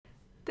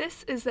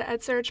This is the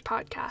EdSurge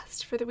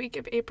podcast for the week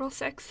of April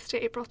 6th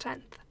to April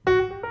 10th.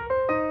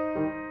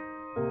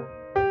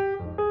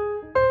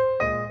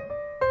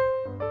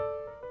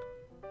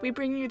 We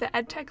bring you the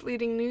EdTech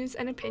leading news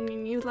and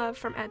opinion you love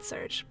from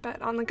EdSurge,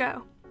 but on the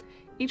go.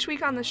 Each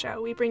week on the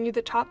show, we bring you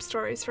the top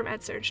stories from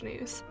EdSurge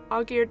News,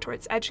 all geared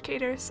towards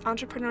educators,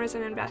 entrepreneurs,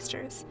 and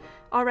investors,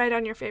 all right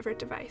on your favorite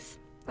device.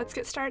 Let's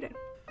get started.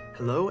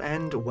 Hello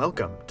and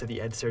welcome to the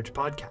EdSurge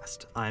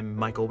podcast. I'm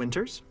Michael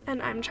Winters.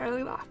 And I'm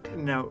Charlie Locke.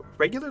 Now,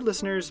 regular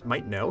listeners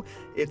might know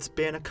it's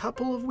been a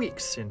couple of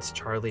weeks since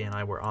Charlie and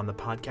I were on the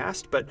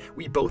podcast, but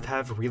we both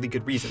have really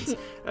good reasons.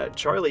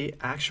 Charlie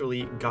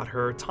actually got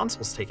her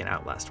tonsils taken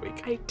out last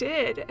week. I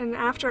did, and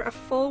after a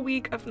full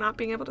week of not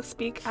being able to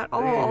speak at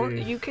all,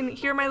 you can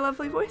hear my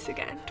lovely voice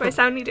again. Do I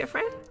sound any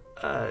different?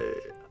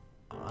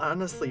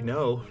 Honestly,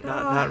 no,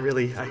 not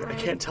really. I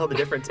can't tell the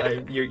difference.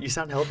 You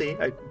sound healthy.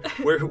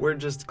 We're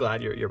just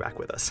glad you're back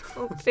with us.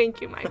 Well, thank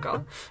you,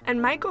 Michael.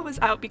 And Michael was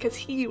out because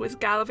he was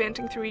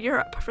gallivanting through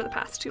Europe for the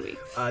past 2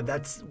 weeks. I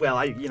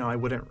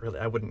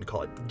wouldn't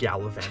call it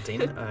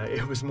gallivanting.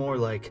 It was more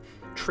like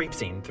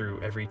traipsing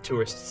through every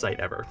tourist site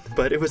ever.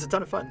 But it was a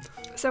ton of fun.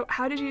 So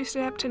how did you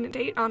stay up to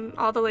date on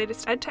all the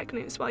latest EdTech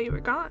news while you were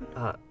gone?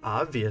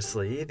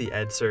 Obviously, the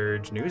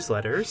EdSurge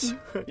newsletters.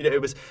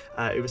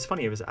 It was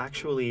funny. It was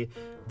actually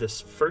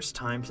this first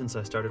time since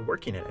I started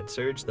working at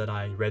EdSurge that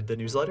I read the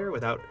newsletter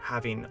without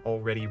having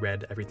already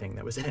read everything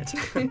that was in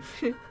it.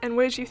 And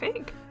what did you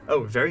think?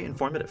 Oh, very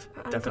informative.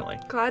 Definitely.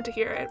 Glad to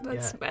hear it.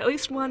 That's at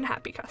least one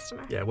happy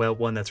customer. Yeah, well,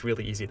 one that's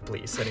really easy to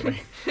please,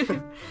 anyway.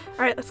 All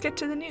right, let's get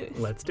to the news.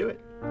 Let's do it.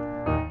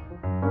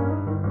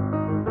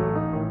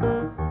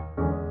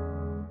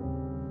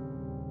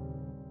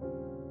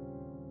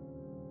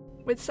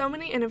 With so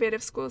many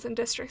innovative schools and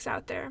districts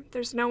out there,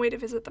 there's no way to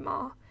visit them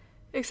all.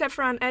 Except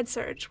for on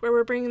EdSurge, where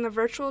we're bringing the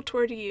virtual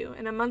tour to you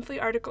in a monthly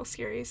article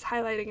series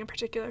highlighting a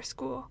particular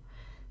school.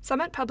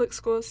 Summit Public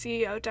Schools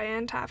CEO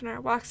Diane Tavner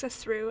walks us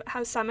through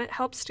how Summit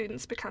helps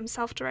students become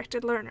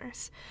self-directed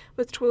learners,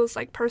 with tools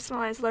like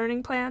personalized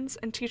learning plans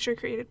and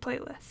teacher-created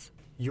playlists.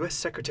 U.S.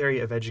 Secretary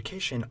of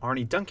Education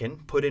Arne Duncan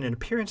put in an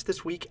appearance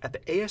this week at the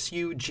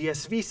ASU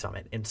GSV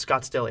Summit in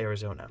Scottsdale,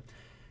 Arizona.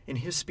 In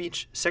his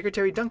speech,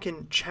 Secretary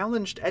Duncan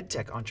challenged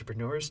EdTech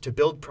entrepreneurs to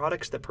build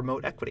products that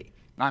promote equity.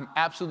 I'm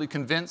absolutely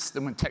convinced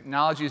that when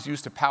technology is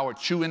used to power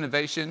true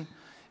innovation,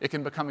 it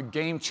can become a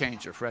game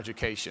changer for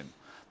education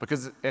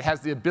because it has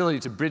the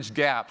ability to bridge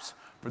gaps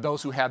for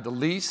those who have the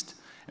least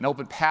and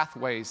open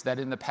pathways that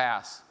in the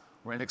past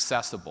were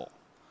inaccessible.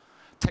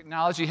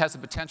 Technology has the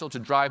potential to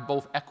drive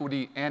both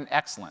equity and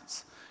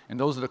excellence, and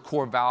those are the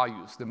core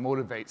values that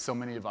motivate so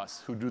many of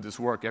us who do this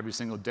work every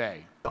single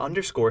day. To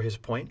underscore his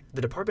point,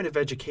 the Department of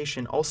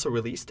Education also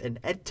released an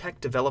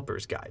EdTech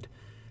Developers Guide.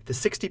 The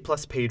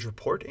 60-plus page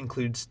report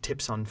includes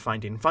tips on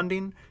finding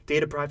funding,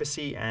 data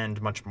privacy,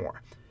 and much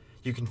more.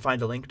 You can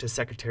find a link to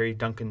Secretary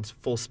Duncan's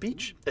full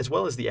speech, as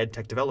well as the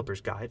EdTech Developers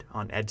Guide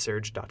on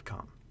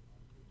edsurge.com.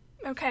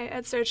 Okay,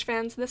 EdSurge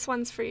fans, this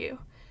one's for you.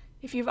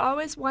 If you've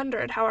always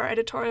wondered how our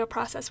editorial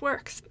process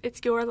works, it's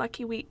your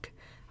lucky week.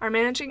 Our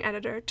managing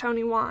editor,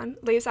 Tony Wan,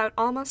 lays out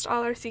almost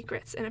all our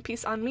secrets in a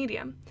piece on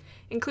Medium,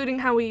 including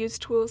how we use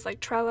tools like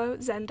Trello,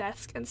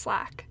 Zendesk, and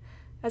Slack.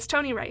 As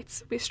Tony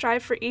writes, we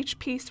strive for each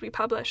piece we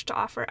publish to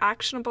offer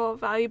actionable,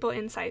 valuable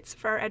insights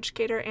for our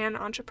educator and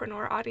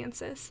entrepreneur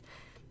audiences.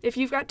 If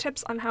you've got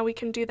tips on how we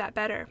can do that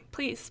better,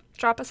 please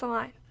drop us a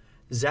line.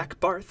 Zach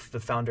Barth,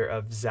 the founder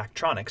of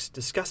Zachtronics,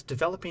 discussed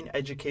developing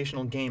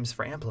educational games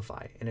for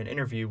Amplify in an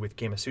interview with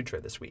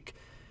Gamasutra this week.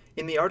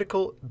 In the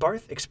article,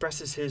 Barth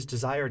expresses his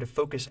desire to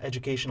focus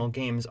educational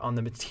games on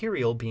the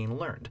material being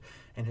learned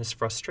and his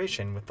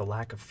frustration with the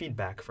lack of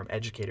feedback from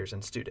educators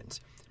and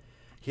students.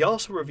 He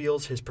also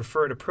reveals his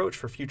preferred approach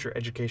for future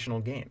educational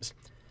games.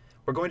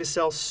 We're going to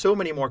sell so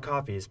many more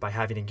copies by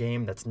having a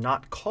game that's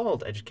not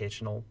called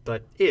educational,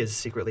 but is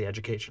secretly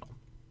educational.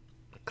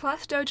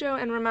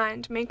 ClassDojo and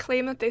Remind may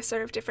claim that they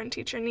serve different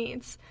teacher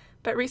needs,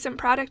 but recent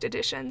product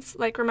additions,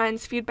 like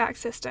Remind's feedback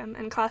system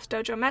and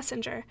ClassDojo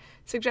Messenger,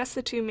 suggest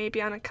the two may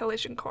be on a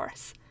collision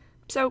course.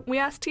 So we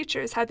asked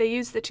teachers how they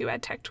use the two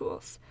EdTech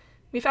tools.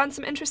 We found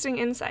some interesting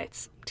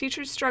insights.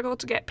 Teachers struggle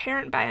to get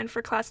parent buy-in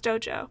for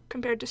ClassDojo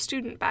compared to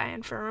student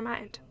buy-in for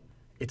Remind.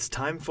 It's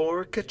time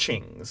for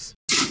Kachings.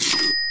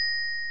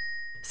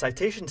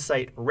 Citation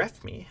site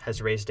RefMe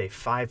has raised a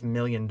 $5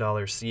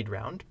 million seed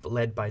round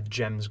led by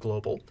GEMS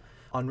Global.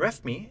 On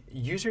RefMe,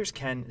 users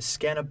can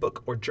scan a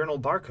book or journal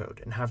barcode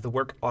and have the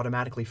work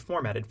automatically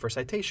formatted for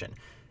citation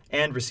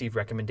and receive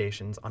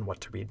recommendations on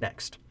what to read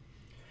next.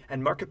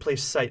 And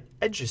marketplace site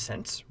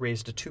EduSense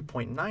raised a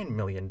 $2.9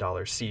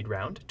 million seed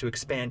round to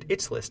expand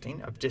its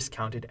listing of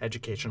discounted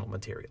educational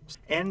materials.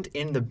 And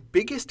in the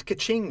biggest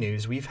kaching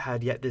news we've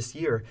had yet this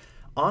year,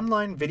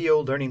 online video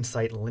learning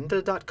site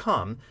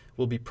lynda.com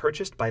will be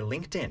purchased by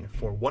LinkedIn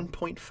for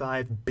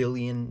 $1.5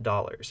 billion.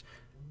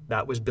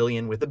 That was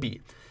billion with a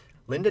B.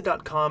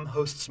 Lynda.com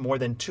hosts more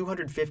than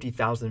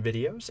 250,000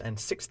 videos and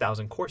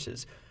 6,000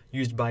 courses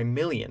used by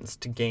millions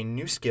to gain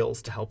new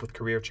skills to help with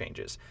career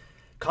changes.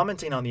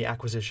 Commenting on the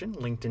acquisition,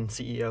 LinkedIn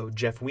CEO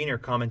Jeff Weiner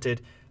commented,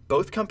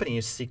 "Both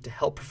companies seek to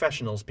help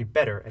professionals be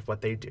better at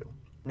what they do."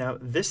 Now,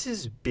 this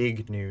is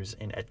big news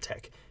in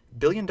EdTech.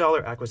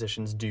 Billion-dollar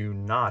acquisitions do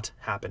not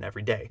happen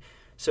every day.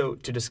 So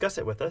to discuss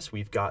it with us,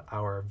 we've got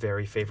our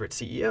very favorite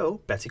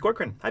CEO, Betsy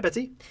Corcoran. Hi,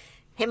 Betsy.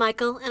 Hey,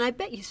 Michael, and I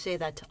bet you say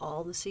that to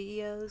all the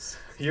CEOs.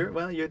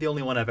 You're the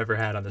only one I've ever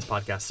had on this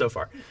podcast so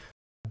far.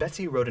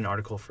 Betsy wrote an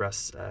article for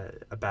us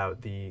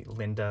about the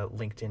Lynda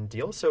LinkedIn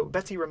deal. So,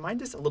 Betsy,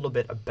 remind us a little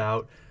bit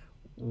about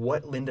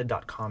what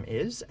lynda.com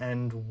is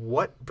and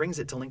what brings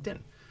it to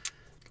LinkedIn.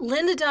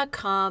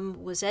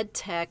 Lynda.com was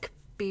EdTech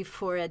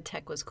before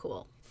EdTech was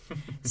cool.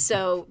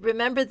 So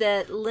remember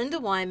that Linda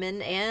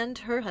Wyman and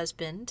her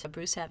husband,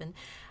 Bruce Heaven,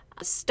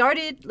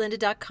 started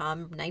lynda.com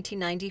in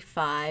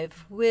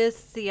 1995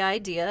 with the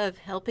idea of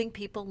helping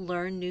people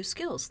learn new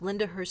skills.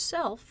 Linda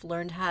herself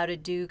learned how to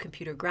do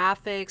computer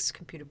graphics,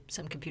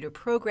 some computer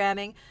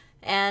programming,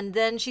 and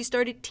then she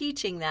started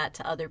teaching that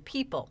to other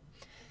people.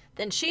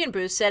 Then she and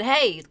Bruce said,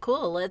 hey,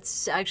 cool,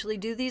 let's actually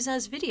do these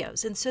as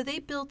videos. And so they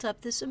built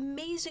up this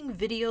amazing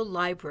video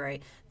library.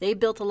 They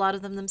built a lot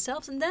of them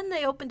themselves, and then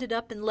they opened it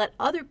up and let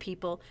other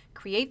people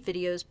create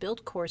videos,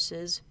 build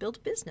courses,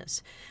 build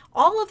business.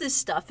 All of this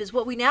stuff is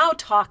what we now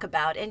talk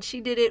about, and she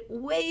did it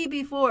way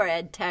before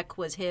EdTech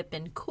was hip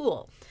and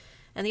cool.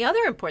 And the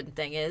other important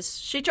thing is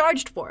she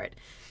charged for it.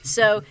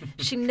 So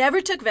she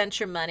never took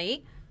venture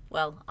money.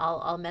 Well,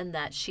 I'll amend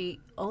that. She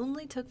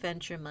only took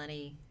venture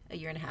money a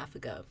year and a half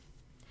ago.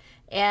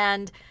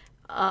 And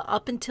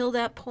up until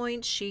that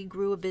point, she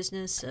grew a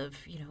business of,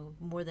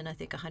 more than, I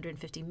think,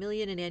 $150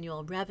 million in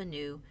annual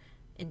revenue,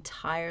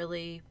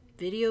 entirely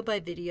video by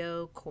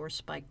video,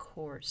 course by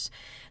course.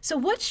 So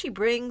what she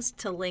brings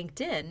to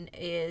LinkedIn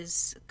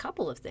is a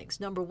couple of things.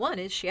 Number one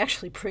is she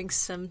actually brings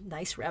some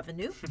nice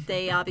revenue.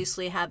 They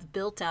obviously have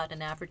built out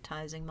an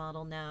advertising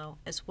model now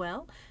as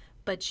well,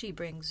 but she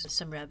brings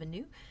some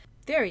revenue,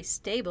 very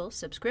stable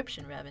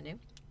subscription revenue.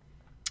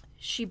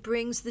 She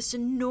brings this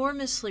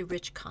enormously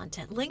rich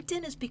content.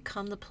 LinkedIn has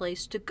become the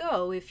place to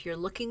go if you're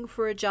looking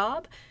for a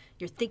job,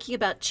 you're thinking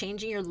about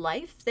changing your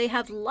life. They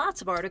have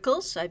lots of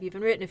articles. I've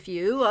even written a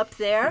few up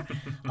there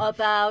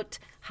about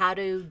how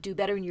to do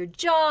better in your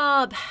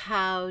job,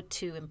 how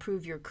to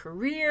improve your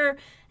career.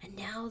 And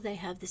now they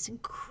have this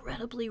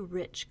incredibly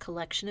rich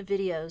collection of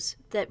videos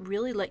that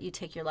really let you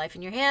take your life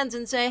in your hands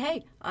and say,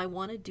 hey, I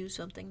want to do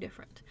something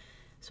different.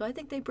 So I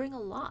think they bring a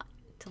lot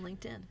to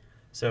LinkedIn.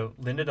 So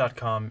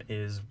lynda.com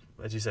is,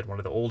 as you said, one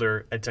of the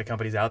older edtech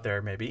companies out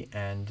there, maybe.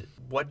 And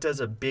what does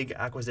a big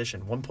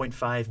acquisition,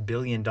 $1.5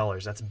 billion,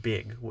 that's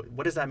big.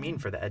 What does that mean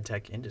for the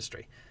edtech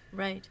industry?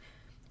 Right.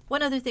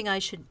 One other thing I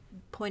should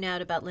point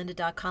out about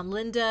lynda.com,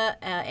 Linda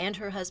and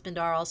her husband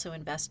are also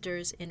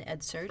investors in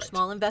EdSurge, right.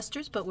 Small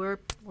investors, but we're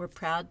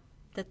proud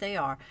that they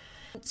are.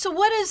 So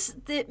what does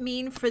it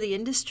mean for the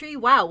industry?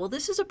 Wow, well,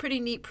 this is a pretty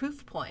neat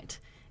proof point.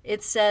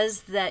 It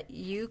says that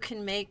you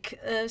can make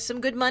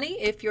some good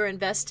money if you're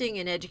investing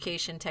in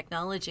education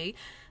technology.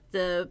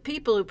 The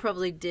people who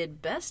probably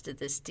did best at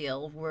this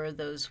deal were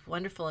those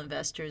wonderful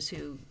investors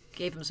who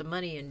gave them some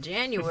money in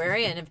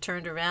January and have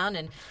turned around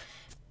and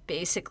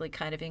basically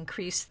kind of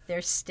increased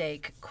their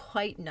stake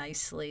quite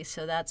nicely.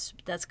 So that's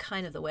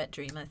kind of the wet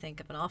dream, I think,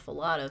 of an awful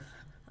lot of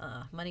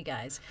money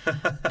guys.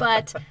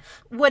 But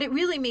what it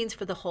really means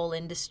for the whole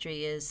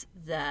industry is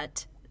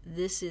that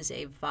this is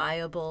a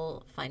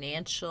viable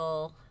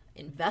financial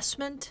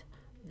investment,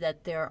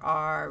 that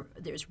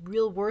there's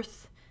real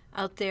worth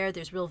out there,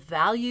 there's real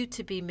value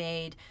to be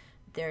made,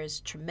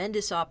 there's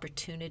tremendous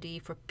opportunity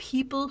for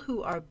people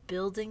who are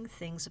building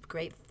things of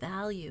great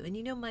value.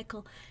 And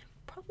Michael,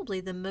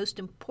 probably the most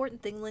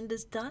important thing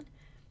Linda's done,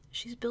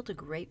 she's built a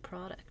great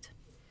product.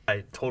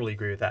 I totally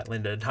agree with that.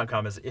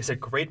 Lynda.com is a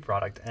great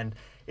product. And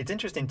it's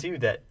interesting, too,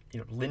 that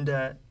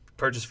Lynda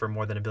purchased for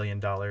more than $1 billion.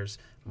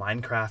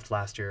 Minecraft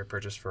last year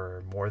purchased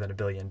for more than $1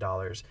 billion.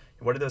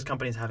 What do those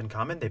companies have in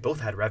common? They both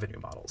had revenue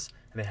models,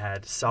 and they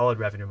had solid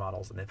revenue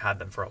models, and they've had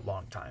them for a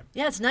long time.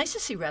 Yeah, it's nice to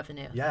see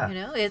revenue.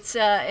 Yeah, it's.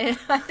 I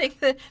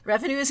think that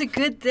revenue is a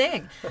good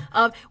thing.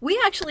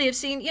 We actually have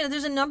seen.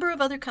 There's a number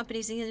of other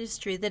companies in the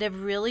industry that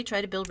have really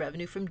tried to build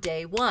revenue from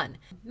day one.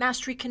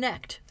 Mastery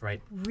Connect,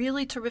 right?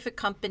 Really terrific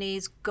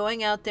companies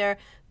going out there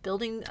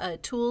building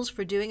tools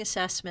for doing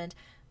assessment.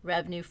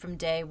 Revenue from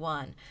day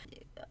one.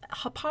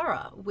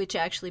 Hapara, which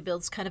actually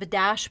builds kind of a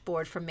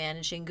dashboard for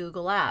managing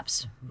Google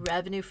Apps. Mm-hmm.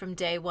 Revenue from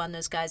day one,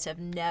 those guys have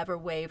never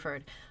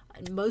wavered.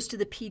 Most of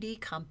the PD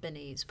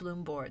companies,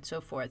 Bloomboard, so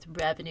forth,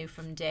 revenue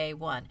from day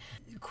one.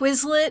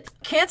 Quizlet,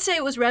 can't say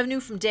it was revenue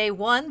from day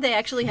one. They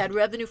actually had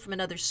revenue from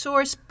another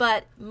source,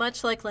 but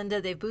much like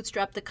Lynda, they've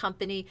bootstrapped the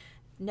company,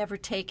 never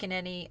taken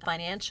any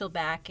financial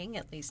backing,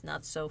 at least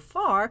not so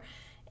far.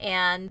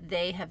 And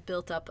they have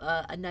built up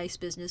a nice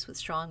business with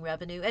strong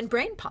revenue. And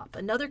BrainPop,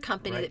 another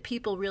company that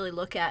people really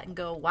look at and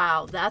go,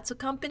 wow, that's a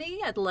company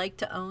I'd like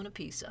to own a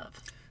piece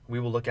of. We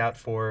will look out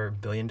for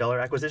billion-dollar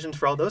acquisitions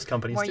for all those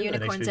companies, more too. More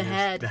unicorns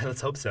ahead. Let's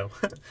hope so.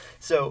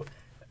 So,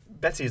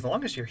 Betsy, as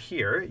long as you're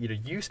here,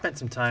 you spent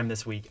some time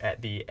this week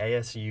at the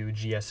ASU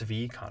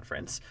GSV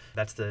conference.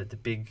 That's the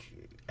big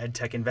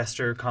EdTech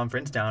Investor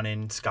Conference down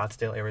in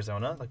Scottsdale,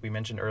 Arizona, like we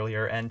mentioned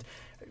earlier, and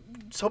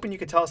just hoping you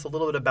could tell us a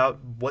little bit about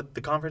what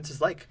the conference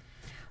is like.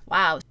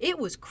 Wow, it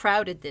was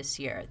crowded this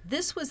year.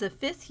 This was the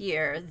 5th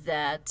year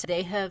that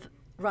they have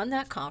run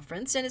that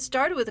conference, and it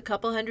started with a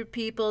couple hundred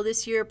people.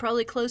 This year,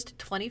 probably close to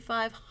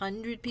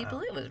 2,500 people.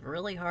 Wow. It was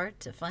really hard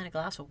to find a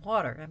glass of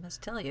water, I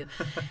must tell you.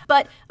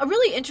 But a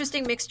really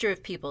interesting mixture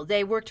of people.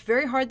 They worked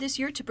very hard this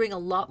year to bring a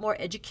lot more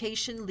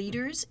education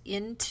leaders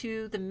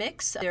into the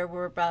mix. There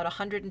were about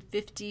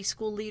 150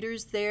 school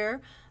leaders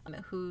there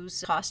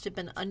whose costs had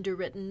been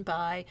underwritten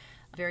by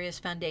various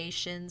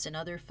foundations and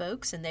other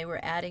folks, and they were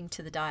adding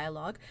to the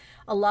dialogue.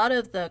 A lot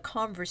of the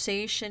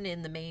conversation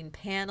in the main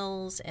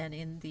panels and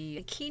in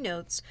the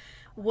keynotes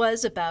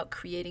was about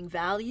creating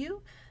value,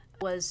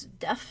 was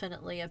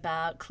definitely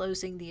about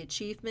closing the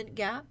achievement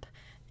gap,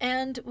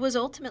 and was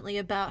ultimately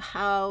about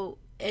how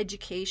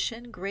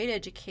education, great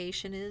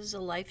education, is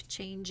a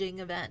life-changing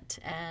event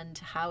and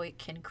how it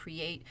can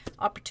create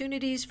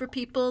opportunities for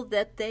people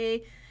that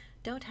they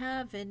don't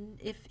have, and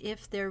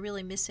if they're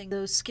really missing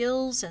those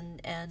skills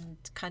and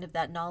kind of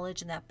that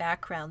knowledge and that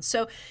background.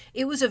 So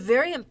it was a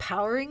very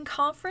empowering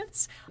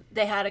conference.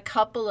 They had a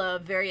couple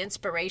of very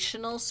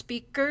inspirational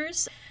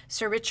speakers.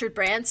 Sir Richard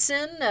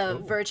Branson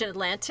of Virgin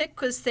Atlantic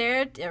was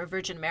there, or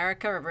Virgin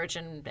America, or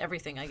Virgin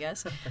everything, I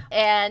guess.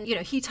 And,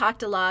 he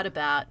talked a lot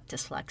about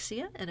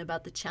dyslexia and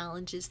about the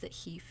challenges that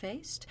he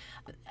faced.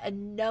 A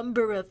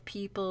number of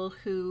people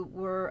who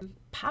were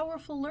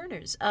powerful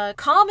learners.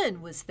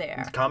 Common was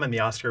there. Common, the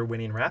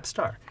Oscar-winning rap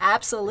star.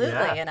 Absolutely,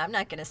 Yeah. And I'm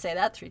not going to say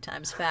that 3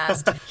 times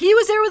fast. He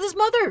was there with his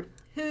mother,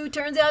 who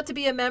turns out to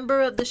be a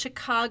member of the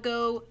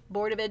Chicago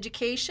Board of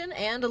Education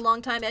and a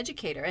longtime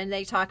educator, and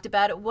they talked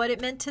about what it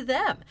meant to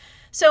them.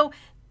 So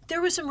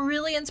there were some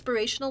really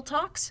inspirational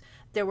talks.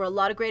 There were a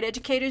lot of great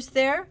educators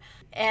there,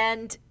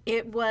 and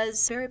it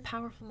was a very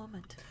powerful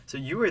moment. So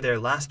you were there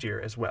last year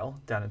as well,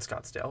 down in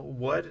Scottsdale.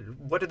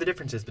 What are the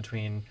differences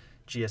between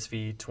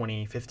GSV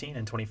 2015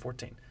 and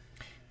 2014?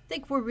 I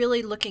think we're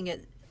really looking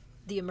at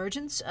the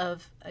emergence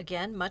of,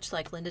 again, much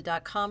like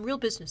lynda.com, real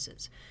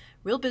businesses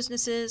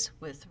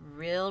with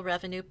real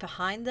revenue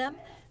behind them,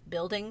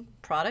 building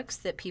products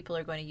that people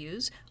are going to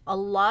use. A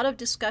lot of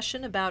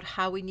discussion about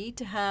how we need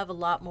to have a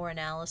lot more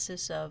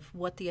analysis of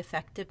what the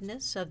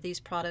effectiveness of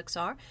these products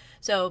are.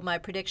 So my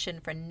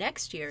prediction for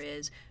next year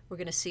is we're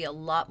going to see a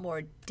lot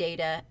more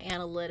data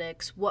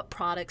analytics, what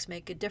products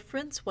make a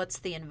difference, what's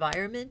the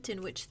environment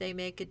in which they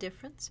make a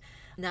difference.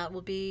 And that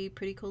will be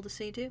pretty cool to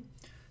see too.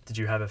 Did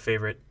you have a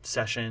favorite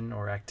session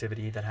or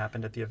activity that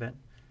happened at the event?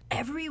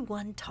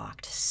 Everyone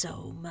talked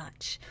so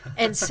much.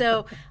 And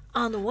so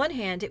on the one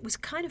hand, it was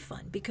kind of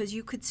fun because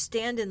you could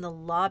stand in the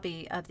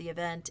lobby of the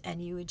event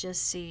and you would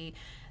just see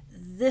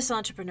this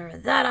entrepreneur,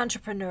 that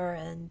entrepreneur,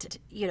 and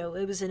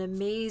it was an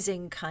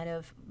amazing kind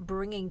of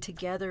bringing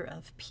together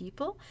of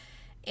people.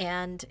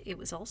 And it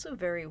was also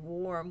very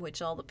warm,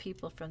 which all the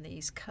people from the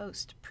East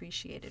Coast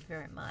appreciated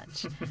very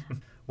much.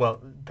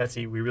 Well,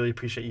 Betsy, we really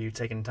appreciate you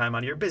taking time out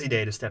of your busy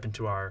day to step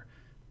into our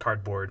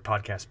cardboard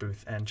podcast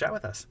booth and chat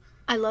with us.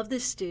 I love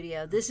this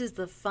studio. This is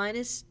the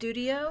finest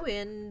studio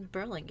in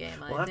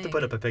Burlingame, I think. We'll have to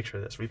put up a picture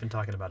of this. We've been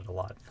talking about it a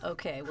lot.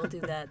 Okay, we'll do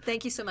that.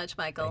 Thank you so much,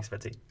 Michael. Thanks,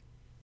 Betsy.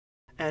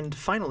 And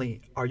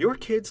finally, are your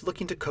kids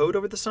looking to code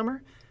over the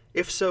summer?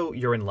 If so,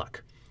 you're in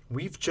luck.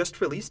 We've just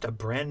released a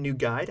brand new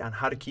guide on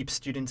how to keep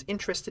students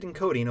interested in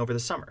coding over the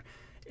summer.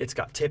 It's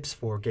got tips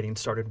for getting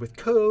started with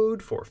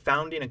code, for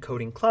founding a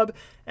coding club,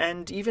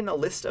 and even a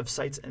list of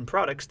sites and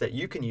products that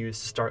you can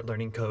use to start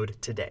learning code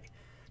today.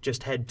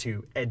 Just head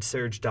to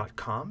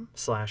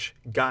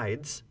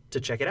edsurge.com/guides to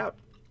check it out.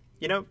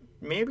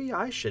 Maybe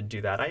I should do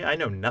that. I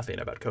know nothing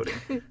about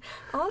coding.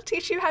 I'll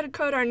teach you how to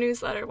code our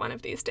newsletter one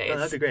of these days. Oh,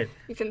 that'd be great.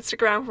 You can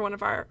stick around for one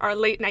of our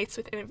late nights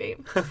with Innovate.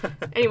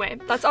 Anyway,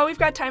 that's all we've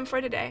got time for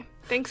today.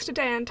 Thanks to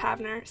Diane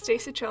Tavner,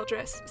 Stacy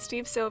Childress,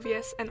 Steve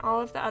Silvius, and all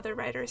of the other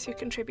writers who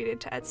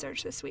contributed to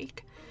EdSurge this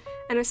week.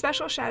 And a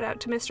special shout out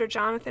to Mr.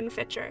 Jonathan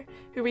Fitcher,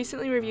 who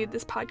recently reviewed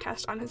this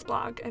podcast on his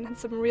blog and had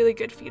some really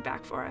good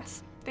feedback for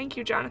us. Thank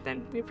you,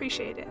 Jonathan. We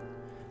appreciate it.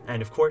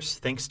 And of course,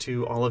 thanks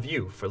to all of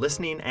you for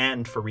listening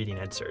and for reading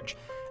EdSurge.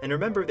 And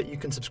remember that you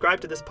can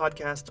subscribe to this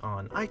podcast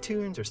on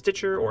iTunes or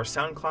Stitcher or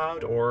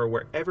SoundCloud or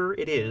wherever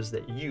it is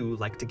that you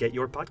like to get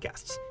your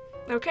podcasts.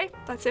 Okay,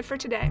 that's it for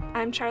today.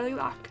 I'm Charlie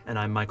Locke. And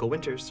I'm Michael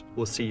Winters.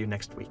 We'll see you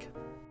next week.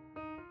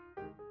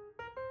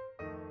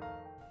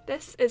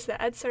 This is the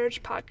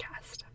EdSurge podcast.